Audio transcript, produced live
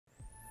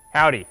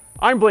Howdy,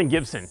 I'm Blaine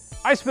Gibson.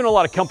 I spent a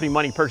lot of company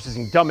money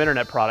purchasing dumb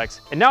internet products,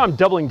 and now I'm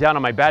doubling down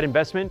on my bad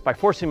investment by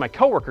forcing my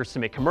coworkers to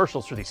make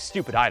commercials for these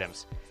stupid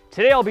items.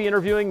 Today I'll be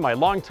interviewing my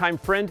longtime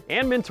friend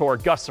and mentor,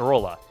 Gus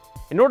Zarola.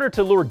 In order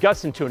to lure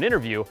Gus into an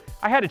interview,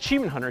 I had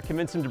Achievement Hunter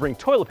convince him to bring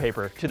toilet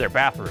paper to their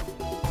bathroom.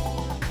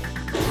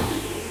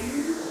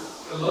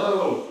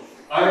 Hello,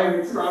 I am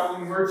a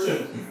traveling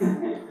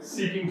merchant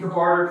seeking to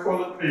barter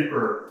toilet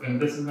paper,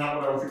 and this is not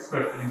what I was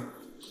expecting.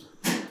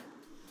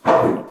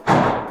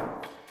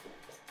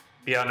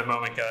 Be on a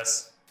moment,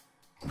 Gus.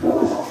 Go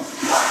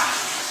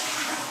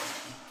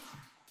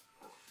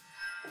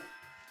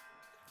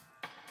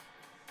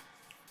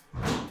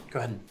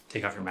ahead and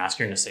take off your mask.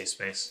 You're in a safe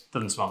space.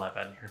 Doesn't smell that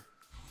bad in here.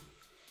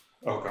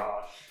 Oh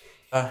gosh.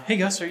 Hey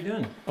Gus, how are you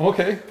doing? I'm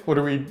okay. What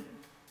are we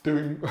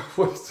doing?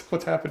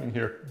 What's happening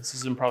here? This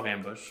is Improv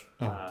Ambush.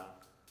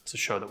 It's a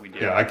show that we do.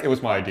 Yeah, it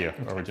was my idea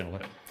originally.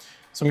 Okay.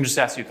 So I'm gonna just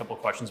ask you a couple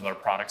of questions about our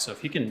product. So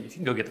if you can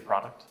go get the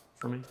product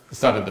for me.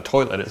 It's not in the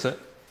toilet, is it?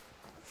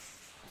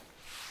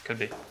 Could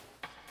be.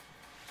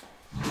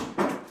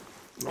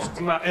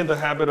 I'm not in the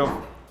habit of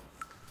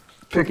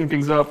picking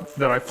things up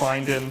that I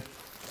find in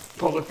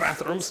public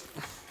bathrooms.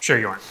 Sure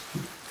you aren't.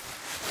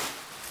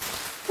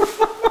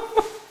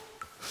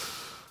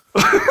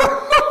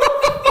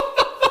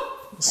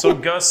 So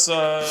Gus,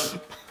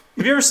 have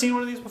you ever seen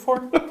one of these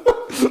before?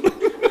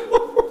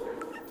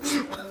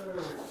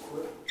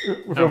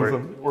 No,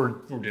 we're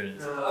doing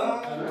it.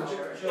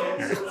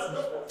 Right.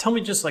 Tell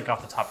me just like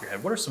off the top of your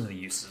head, what are some of the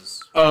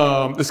uses?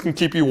 This can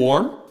keep you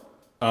warm.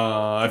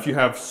 If you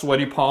have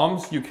sweaty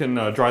palms, you can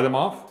dry them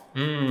off.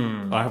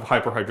 I have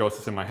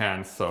hyperhidrosis in my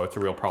hands, so it's a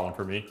real problem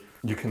for me.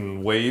 You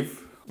can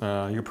wave.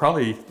 You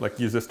probably like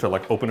use this to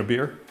like open a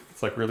beer.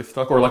 It's like really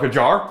stuck, or like a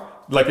jar.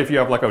 Like if you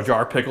have like a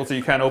jar of pickles that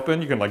you can't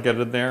open, you can like get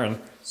it in there and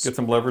get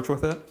some leverage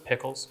with it.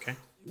 Pickles, okay.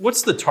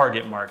 What's the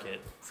target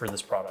market for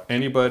this product?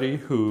 Anybody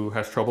who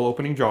has trouble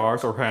opening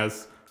jars or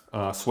has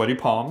sweaty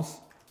palms.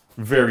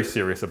 Very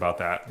serious about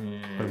that.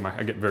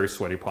 I get very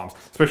sweaty palms,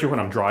 especially when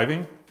I'm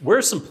driving. Where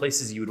are some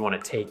places you would want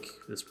to take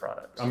this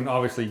product? I mean,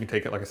 obviously you can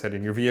take it, like I said,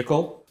 in your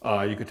vehicle.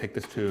 You could take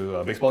this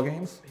to baseball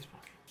games.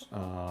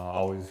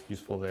 Always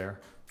useful there.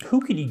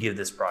 Who could you give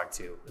this product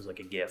to as like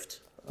a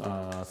gift?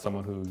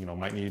 Someone who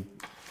might need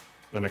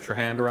an extra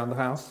hand around the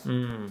house.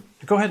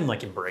 Go ahead and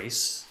like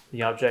embrace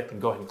the object and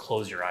go ahead and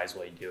close your eyes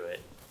while you do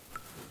it.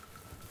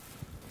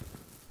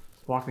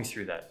 Walk me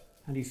through that.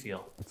 How do you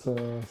feel? It's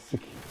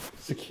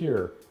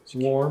secure. It's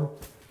warm.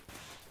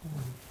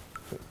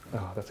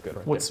 Oh, that's good.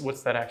 Right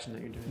What's that action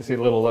that you're doing? You see,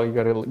 a little. You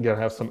gotta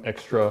have some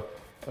extra,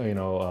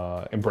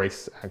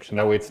 embrace action.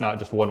 That way, it's not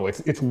just one way.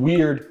 It's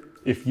weird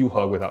if you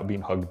hug without being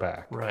hugged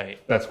back.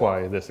 Right. That's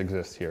why this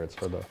exists here. It's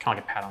for the kind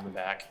of like a pat on the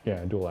back.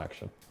 Yeah, dual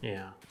action.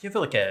 Yeah. Do you have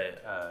like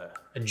a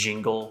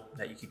jingle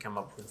that you could come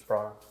up with this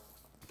product?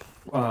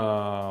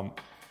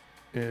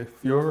 If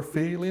you're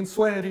feeling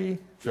sweaty,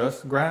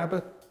 just grab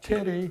a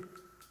Tetty.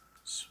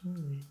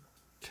 Sweet.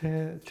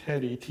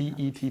 Tetty,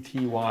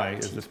 T-E-T-T-Y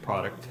is this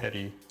product,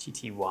 Tetty.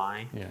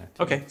 T-T-Y? Yeah.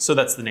 Okay, so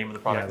that's the name of the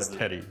product. Yeah, the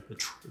Tetty.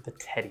 The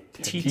Tetty.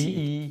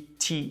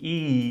 T-E-T-T-Y.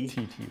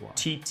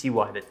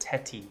 T-T-Y, the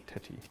Tetty.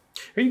 Tetty.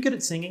 Are you good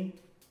at singing?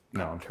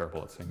 No, I'm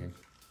terrible at singing.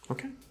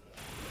 Okay.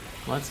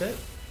 Well, that's it.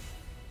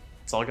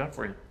 That's all I got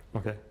for you.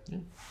 Okay. Yeah.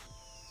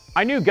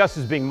 I knew Gus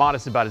was being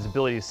modest about his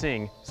ability to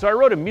sing, so I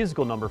wrote a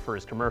musical number for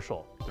his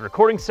commercial. The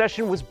recording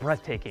session was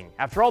breathtaking.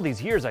 After all these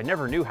years, I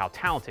never knew how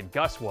talented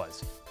Gus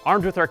was.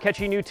 Armed with our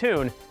catchy new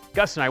tune,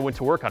 Gus and I went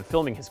to work on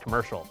filming his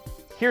commercial.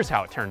 Here's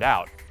how it turned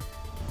out.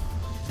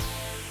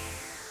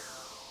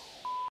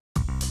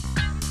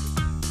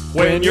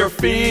 When you're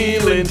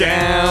feeling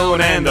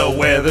down and the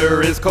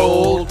weather is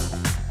cold,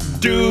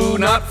 do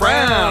not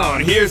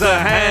frown, here's a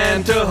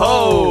hand to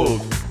hold.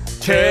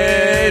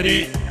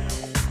 Tetty,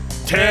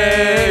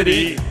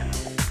 Tetty,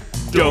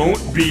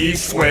 don't be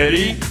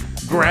sweaty.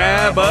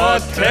 Grab a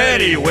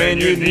Tetty when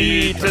you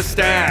need to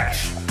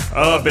stash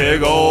a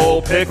big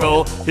old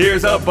pickle.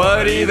 Here's a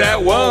buddy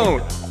that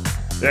won't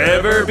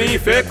ever be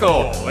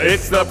fickle.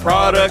 It's the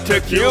product to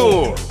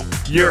cure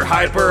your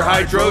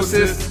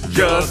hyperhidrosis.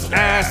 Just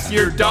ask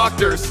your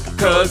doctors,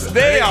 cause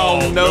they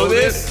all know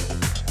this.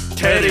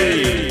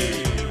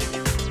 Tetty,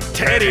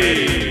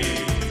 Tetty,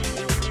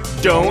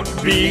 don't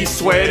be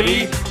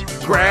sweaty.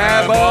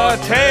 Grab a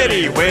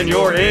Tetty when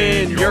you're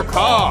in your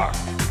car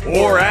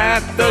or at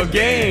the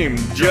game.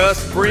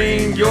 Just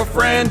bring your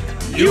friend,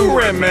 you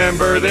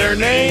remember their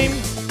name.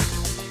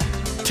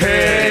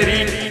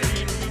 Tetty,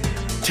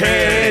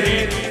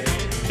 Tetty,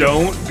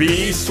 don't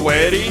be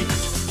sweaty.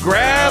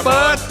 Grab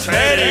a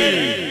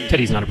Tetty.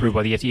 Tetty is not approved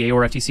by the FDA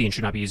or FTC and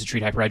should not be used to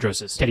treat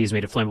hyperhidrosis. Tetty is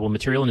made of flammable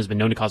material and has been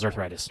known to cause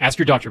arthritis. Ask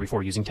your doctor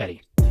before using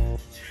Tetty.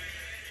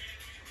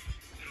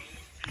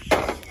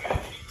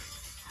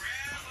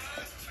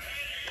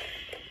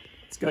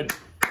 It's good.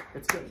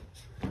 It's good.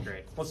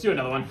 Great. Let's do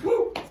another one.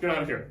 Woo! Let's get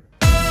out of here.